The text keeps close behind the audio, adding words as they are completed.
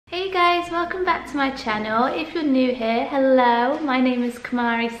welcome back to my channel. If you're new here, hello, my name is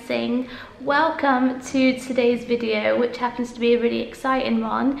Kumari Singh. Welcome to today's video, which happens to be a really exciting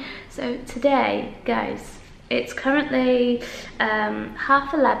one. So today, guys, it's currently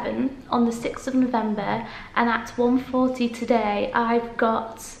 11:30 on the 6th of November, and at 1:40 today I've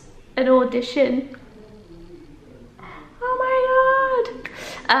got an audition. Oh my god!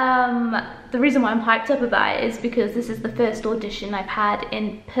 The reason why I'm hyped up about it is because this is the first audition I've had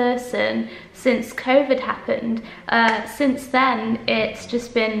in person since COVID happened. Since then, it's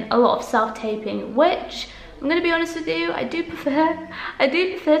just been a lot of self-taping, which, I'm gonna be honest with you, I do prefer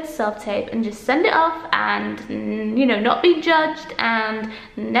to self-tape and just send it off and, you know, not be judged and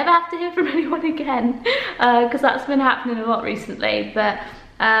never have to hear from anyone again, because that's been happening a lot recently. But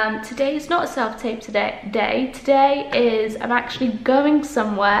today is not a self-tape day. Today is, I'm actually going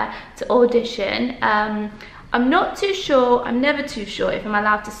somewhere to audition. I'm not too sure, I'm never too sure if I'm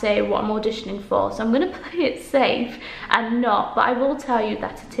allowed to say what I'm auditioning for, so I'm going to play it safe and not, but I will tell you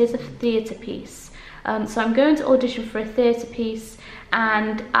that it is a theatre piece. So I'm going to audition for a theatre piece,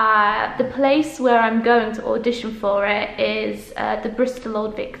 and the place where I'm going to audition for it is the Bristol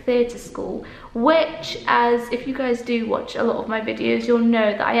Old Vic Theatre School, which, as if you guys do watch a lot of my videos, you'll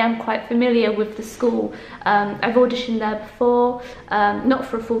know that I am quite familiar with the school. I've auditioned there before, not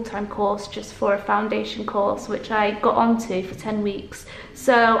for a full-time course, just for a foundation course, which I got onto for 10 weeks.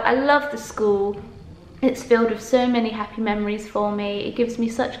 So I love the school. It's filled with so many happy memories for me. It gives me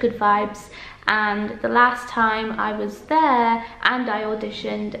such good vibes. And the last time I was there and I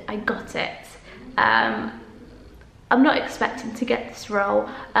auditioned, I got it. I'm not expecting to get this role,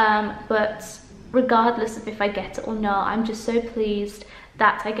 but regardless of if I get it or not, I'm just so pleased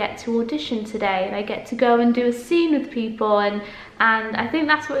that I get to audition today and I get to go and do a scene with people, and I think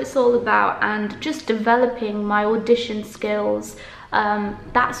that's what it's all about, and just developing my audition skills.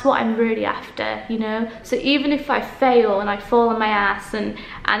 That's what I'm really after, you know. So even if I fail and I fall on my ass and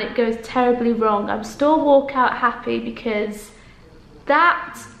it goes terribly wrong, I'm still walk out happy, because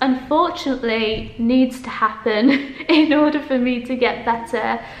that unfortunately needs to happen in order for me to get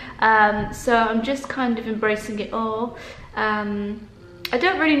better. So I'm just kind of embracing it all. I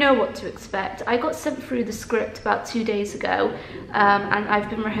don't really know what to expect. I got sent through the script about 2 days ago, and I've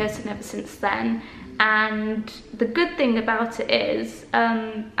been rehearsing ever since then. And the good thing about it is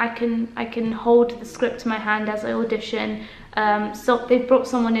I can hold the script in my hand as I audition. So they've brought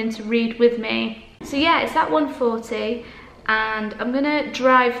someone in to read with me. So yeah, it's at 1:40, and I'm gonna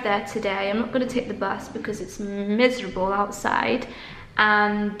drive there today. I'm not gonna take the bus because it's miserable outside,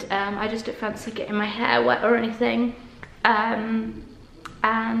 and I just don't fancy getting my hair wet or anything.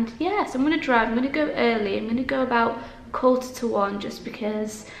 And yeah, so I'm gonna drive. I'm gonna go early. I'm gonna go about 1:45, just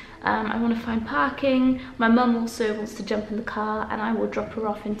because I want to find parking. My mum also wants to jump in the car, and I will drop her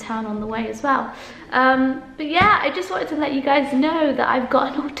off in town on the way as well. But yeah, I just wanted to let you guys know that I've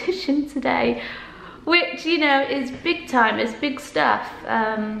got an audition today, which, you know, is big time, it's big stuff,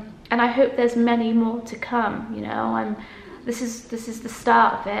 and I hope there's many more to come. You know, this is the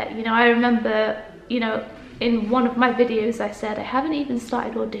start of it. You know, I remember, you know, in one of my videos I said I haven't even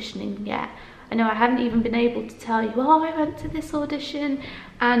started auditioning yet. I know I haven't even been able to tell you, oh, I went to this audition,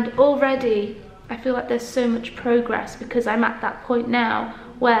 and already I feel like there's so much progress, because I'm at that point now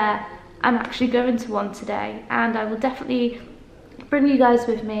where I'm actually going to one today, and I will definitely bring you guys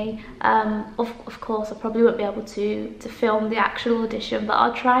with me. Of course, I probably won't be able to film the actual audition, but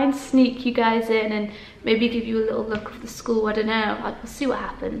I'll try and sneak you guys in and maybe give you a little look of the school. I don't know, we'll see what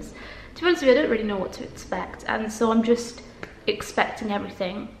happens. To be honest with you, I don't really know what to expect, and so I'm just expecting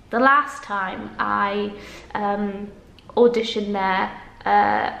everything. The last time I auditioned there,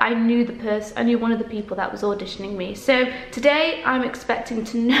 I knew one of the people that was auditioning me. So today I'm expecting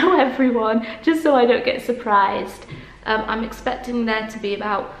to know everyone, just so I don't get surprised. I'm expecting there to be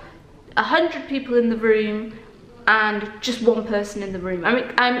about 100 people in the room and just one person in the room.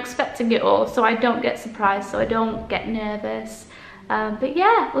 I'm expecting it all, so I don't get surprised, so I don't get nervous. But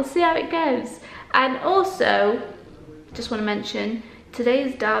yeah, we'll see how it goes. And also, just want to mention, today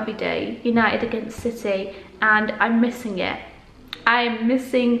is Derby Day, United against City, and I'm missing it. I am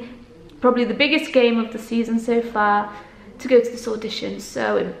missing probably the biggest game of the season so far to go to this audition,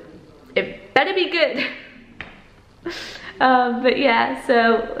 so it better be good. But yeah,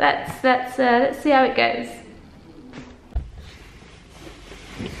 so let's see how it goes.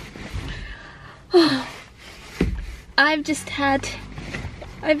 I've just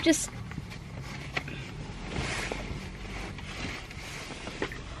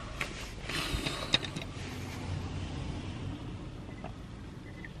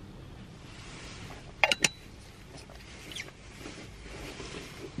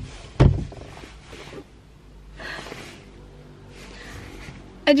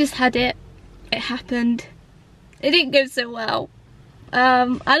I just had it. It happened. It didn't go so well.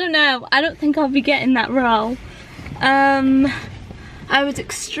 I don't know. I don't think I'll be getting that role. I was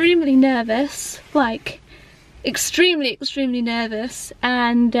extremely nervous, like extremely nervous,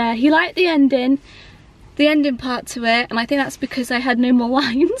 and he liked the ending part to it, and I think that's because I had no more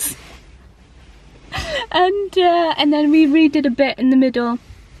lines. and then we redid a bit in the middle.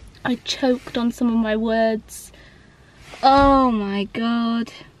 I choked on some of my words. Oh my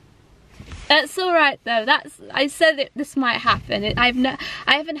god. That's alright though. I said that this might happen. I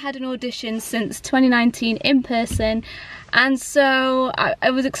haven't had an audition since 2019 in person, and so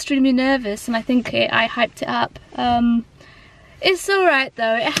I was extremely nervous, and I think I hyped it up. It's alright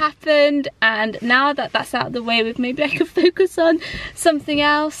though, it happened, and now that that's out of the way with, maybe I could focus on something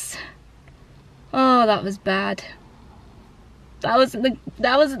else. Oh, that was bad. That wasn't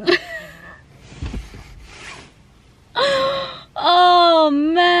oh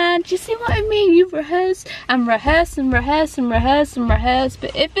man, do you see what I mean? You rehearse and rehearse and rehearse and rehearse and rehearse,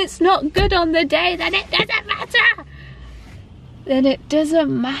 but if it's not good on the day, then it doesn't matter. Then it doesn't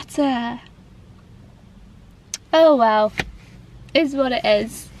matter. Oh well, is what it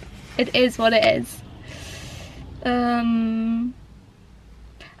is. It is what it is. And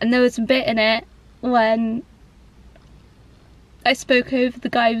there was a bit in it when I spoke over the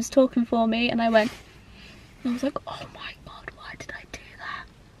guy who was talking for me, and I was like, oh my god, why did I do that?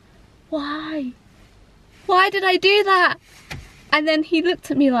 Why? Why did I do that? And then he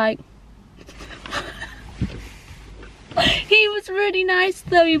looked at me like, he was really nice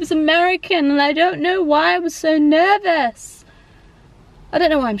though, he was American, and I don't know why I was so nervous. I don't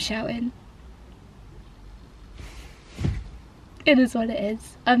know why I'm shouting. It is what it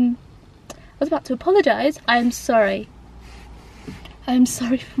is. I was about to apologise. I'm sorry. I'm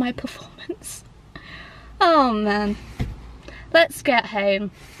sorry for my performance. Oh man. Let's get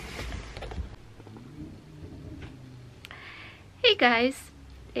home. Hey guys.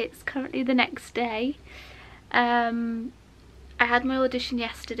 It's currently the next day. I had my audition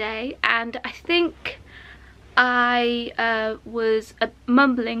yesterday, and I think I was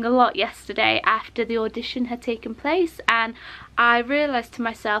mumbling a lot yesterday after the audition had taken place, and I realised to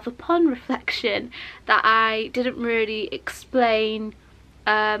myself upon reflection that I didn't really explain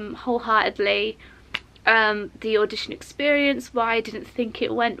wholeheartedly the audition experience, why I didn't think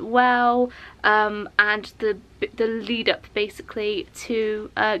it went well, and the lead up basically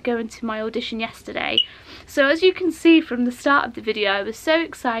to going to my audition yesterday. So as you can see from the start of the video, I was so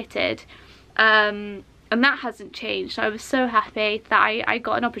excited, and that hasn't changed. I was so happy that I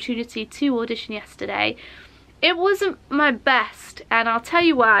got an opportunity to audition yesterday. It wasn't my best, and I'll tell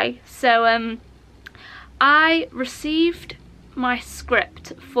you why. So I received my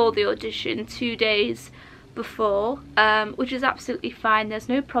script for the audition 2 days before, which is absolutely fine. There's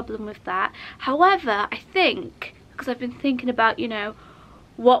no problem with that. However, I think, because I've been thinking about, you know,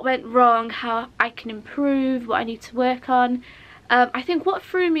 what went wrong, how I can improve, what I need to work on, I think what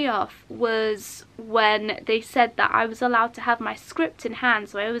threw me off was when they said that I was allowed to have my script in hand,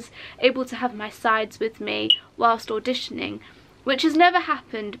 so I was able to have my sides with me whilst auditioning, which has never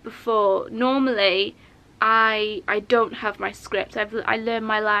happened before. Normally I don't have my script. I learn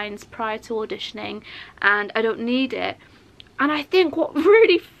my lines prior to auditioning, and I don't need it. And I think what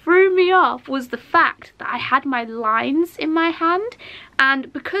really threw me off was the fact that I had my lines in my hand,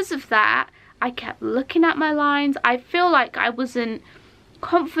 and because of that I kept looking at my lines. I feel like I wasn't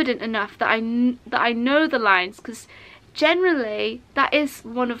confident enough that I know the lines, because generally that is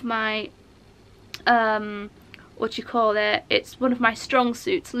one of my it's one of my strong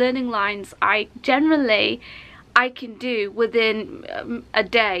suits. Learning lines, I can do within a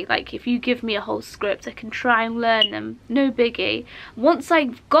day. Like, if you give me a whole script, I can try and learn them, no biggie. Once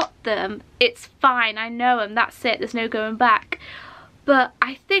I've got them, it's fine, I know them, that's it, there's no going back. But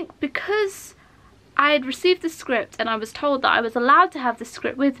I think because I had received the script and I was told that I was allowed to have the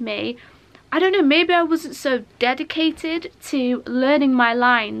script with me, I don't know, maybe I wasn't so dedicated to learning my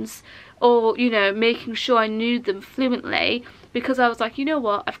lines, or, you know, making sure I knew them fluently, because I was like, you know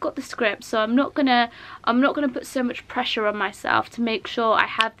what, I've got the script, so I'm not gonna put so much pressure on myself to make sure I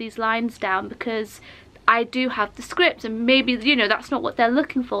have these lines down, because I do have the script, and maybe, you know, that's not what they're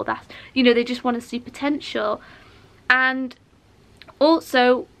looking for. That's, you know, they just want to see potential. And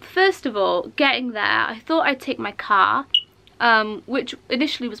also, first of all, getting there, I thought I'd take my car, which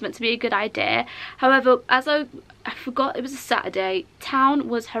initially was meant to be a good idea. However, as I forgot it was a Saturday, town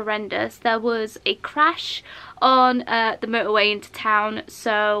was horrendous. There was a crash on the motorway into town,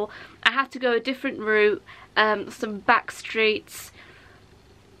 so I had to go a different route, some back streets.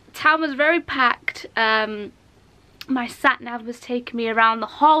 Town was very packed. my sat nav was taking me around the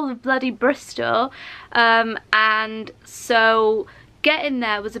whole of bloody Bristol, and so getting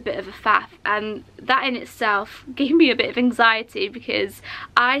there was a bit of a faff, and that in itself gave me a bit of anxiety because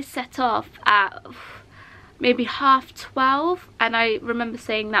I set off at maybe 12:30, and I remember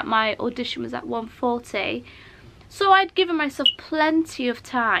saying that my audition was at 1:40, so I'd given myself plenty of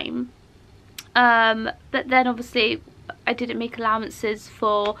time, but then obviously I didn't make allowances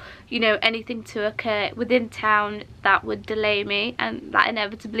for, you know, anything to occur within town that would delay me, and that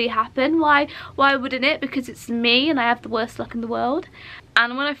inevitably happened. Why wouldn't it? Because it's me and I have the worst luck in the world.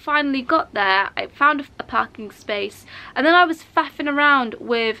 And when I finally got there, I found a parking space, and then I was faffing around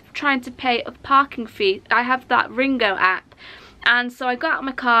with trying to pay a parking fee. I have that Ringo app, and so I got out of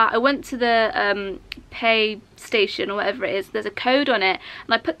my car, I went to the pay station or whatever it is, there's a code on it,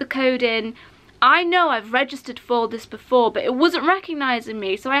 and I put the code in. I know I've registered for this before, but it wasn't recognising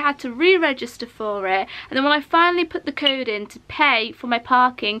me, so I had to re-register for it. And then when I finally put the code in to pay for my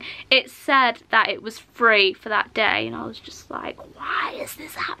parking, it said that it was free for that day, and I was just like, why is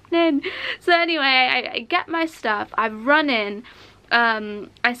this happening? So anyway, I get my stuff, I run in,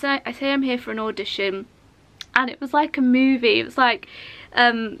 I say I'm here for an audition, and it was like a movie. It was like,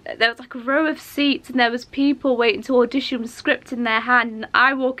 there was like a row of seats, and there was people waiting to audition with script in their hand, and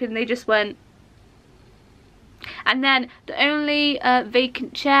I walk in and they just went. And then the only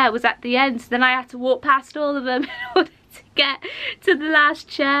vacant chair was at the end, so then I had to walk past all of them in order to get to the last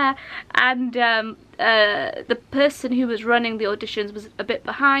chair. And the person who was running the auditions was a bit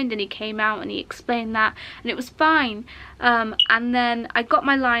behind, and he came out and he explained that, and it was fine. And then I got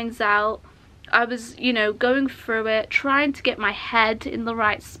my lines out. I was, you know, going through it, trying to get my head in the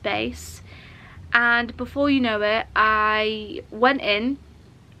right space, and before you know it, I went in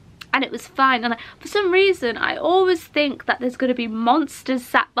and it was fine. And for some reason I always think that there's going to be monsters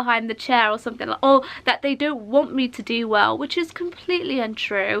sat behind the chair or something, or that they don't want me to do well, which is completely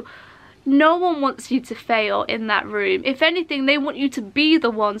untrue. No one wants you to fail in that room. If anything, they want you to be the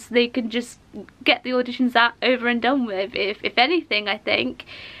one so they can just get the auditions out over and done with, if anything, I think.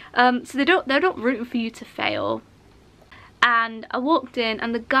 So they're not rooting for you to fail. And I walked in,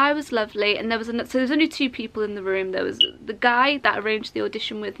 and the guy was lovely, and so there's only two people in the room. There was the guy that arranged the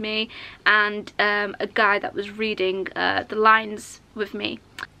audition with me, and a guy that was reading the lines with me.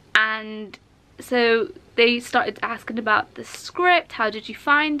 And so they started asking about the script, how did you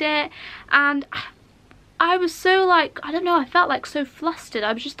find it? And I was so like, I don't know, I felt like so flustered.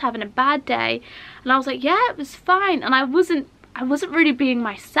 I was just having a bad day, and I was like, yeah, it was fine. And I wasn't really being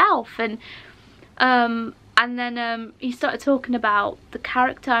myself. And then he started talking about the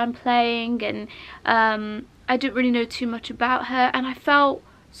character I'm playing, and I didn't really know too much about her, and I felt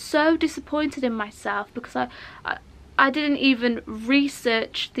so disappointed in myself because I didn't even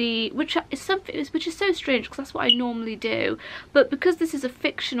research which is so strange because that's what I normally do. But because this is a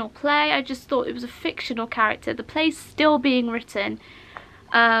fictional play, I just thought it was a fictional character. The play's still being written,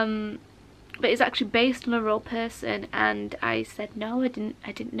 but it's actually based on a real person, and I said no, I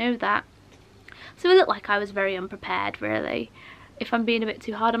didn't know that. So it looked like I was very unprepared, really. If I'm being a bit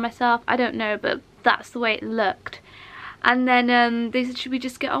too hard on myself, I don't know, but that's the way it looked. And then they said, should we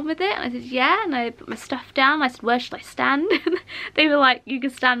just get on with it? And I said, yeah, and I put my stuff down. I said, where should I stand? They were like, you can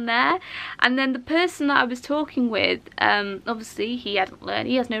stand there. And then the person that I was talking with, obviously he hadn't learned,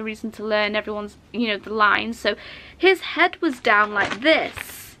 he has no reason to learn everyone's, you know, the lines. So his head was down like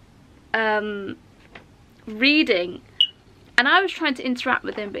this, reading. And I was trying to interact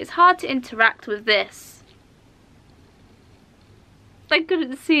with him, but it's hard to interact with this. I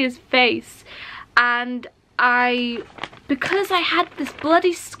couldn't see his face. And because I had this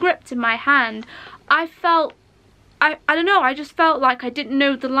bloody script in my hand, I felt, I don't know, I just felt like I didn't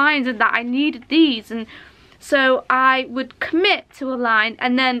know the lines and that I needed these. And so I would commit to a line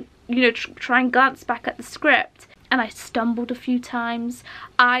and then, you know, try and glance back at the script. And I stumbled a few times.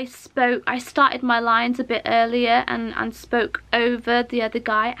 I started my lines a bit earlier and spoke over the other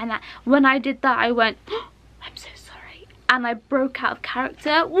guy. And when I did that, I went, oh, I'm so sorry. And I broke out of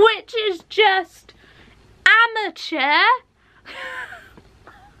character, which is just amateur.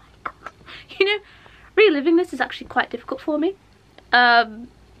 You know, reliving this is actually quite difficult for me. I'm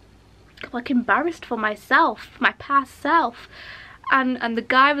like embarrassed for myself, my past self. And the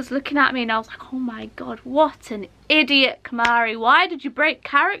guy was looking at me, and I was like, oh my god, what an idiot, Kumari. Why did you break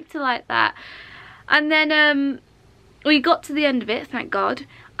character like that? And then we got to the end of it, thank god.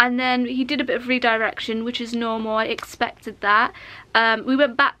 And then he did a bit of redirection, which is normal, I expected that. We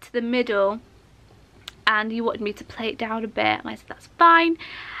went back to the middle, and he wanted me to play it down a bit, and I said, that's fine.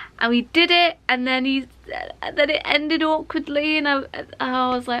 and we did it, and then it ended awkwardly, and I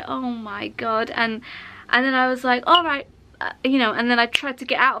was like, oh my god, and then I was like, all right, you know, and then I tried to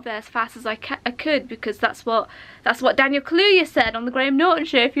get out of there as fast as I could, because that's what Daniel Kaluuya said on the Graham Norton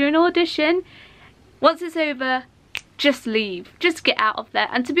show. If you're in audition, once it's over, just leave, just get out of there.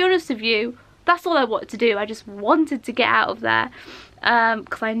 And to be honest with you, that's all I wanted to do. I just wanted to get out of there,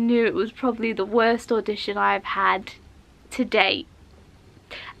 because I knew it was probably the worst audition I've had to date.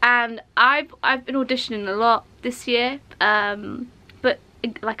 And I've been auditioning a lot this year, but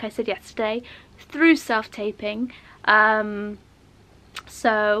like I said yesterday, through self-taping.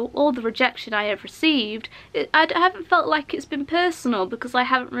 So all the rejection I have received, I haven't felt like it's been personal, because I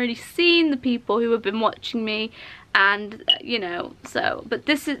haven't really seen the people who have been watching me, and you know, so, but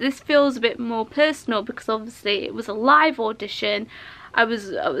this feels a bit more personal, because obviously it was a live audition. I was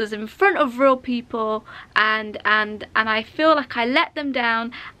in front of real people, and I feel like I let them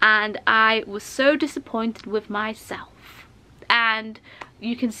down, and I was so disappointed with myself. And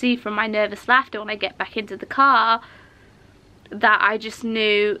you can see from my nervous laughter when I get back into the car that I just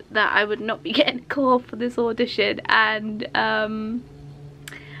knew that I would not be getting a call for this audition. And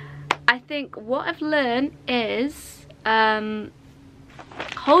I think what I've learned is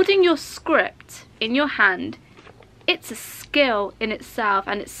holding your script in your hand, it's a skill in itself,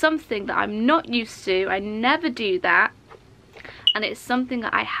 and it's something that I'm not used to. I never do that, and it's something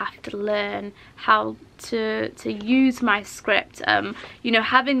that I have to learn how to use my script. You know,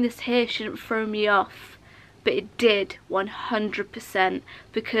 having this here shouldn't throw me off, but it did 100%,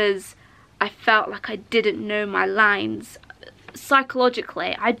 because I felt like I didn't know my lines.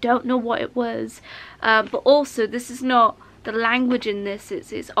 Psychologically, I don't know what it was, but also this is not the language in this,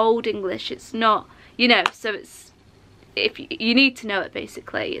 it's Old English, it's not, you know, so it's, if you need to know it,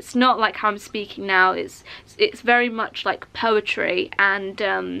 basically. It's not like how I'm speaking now, it's very much like poetry, and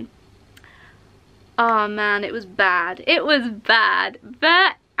oh man, it was bad,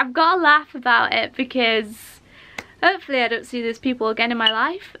 but I've got to laugh about it, because hopefully I don't see those people again in my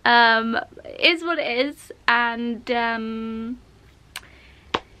life. It is what it is, and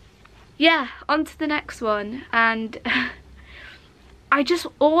yeah, on to the next one. And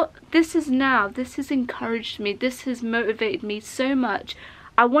this has encouraged me, this has motivated me so much.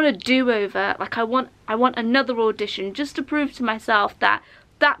 I want a do-over, like I want another audition, just to prove to myself that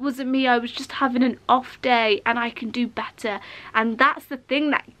that wasn't me, I was just having an off day, and I can do better. And that's the thing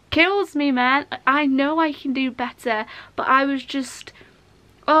that kills me, man. I know I can do better, but I was just,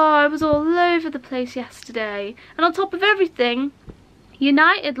 oh, I was all over the place yesterday. And on top of everything,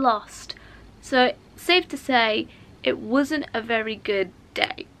 United lost, so safe to say it wasn't a very good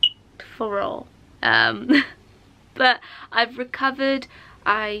day for all. But I've recovered.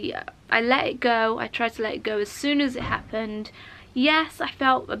 I let it go. I tried to let it go as soon as it happened. Yes, I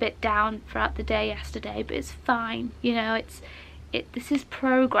felt a bit down throughout the day yesterday, but it's fine. You know, this is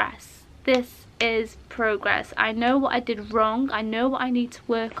progress. This is progress. I know what I did wrong. I know what I need to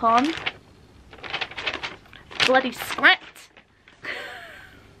work on. Bloody script.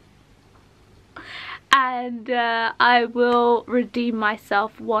 And I will redeem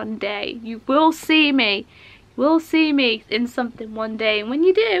myself one day. You will see me. You will see me in something one day. And when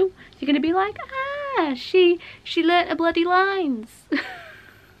you do, you're going to be like, ah, she learnt her bloody lines.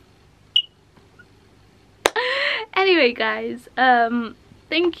 Anyway, guys,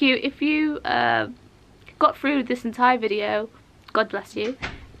 thank you. If you got through this entire video, God bless you.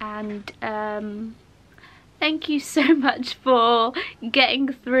 And thank you so much for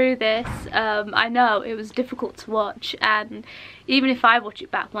getting through this. I know it was difficult to watch, and even if I watch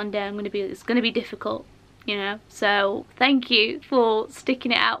it back one day, it's gonna be difficult, you know. So thank you for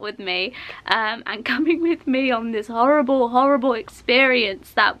sticking it out with me, and coming with me on this horrible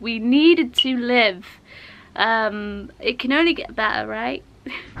experience that we needed to live. It can only get better, right?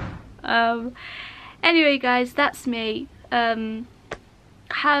 Anyway, guys, that's me.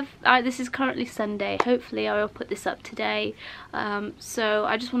 This is currently Sunday. Hopefully I will put this up today. So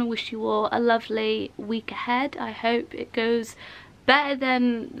I just want to wish you all a lovely week ahead. I hope it goes better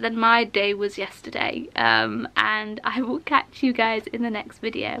than my day was yesterday. And I will catch you guys in the next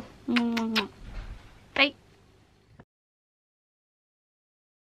video.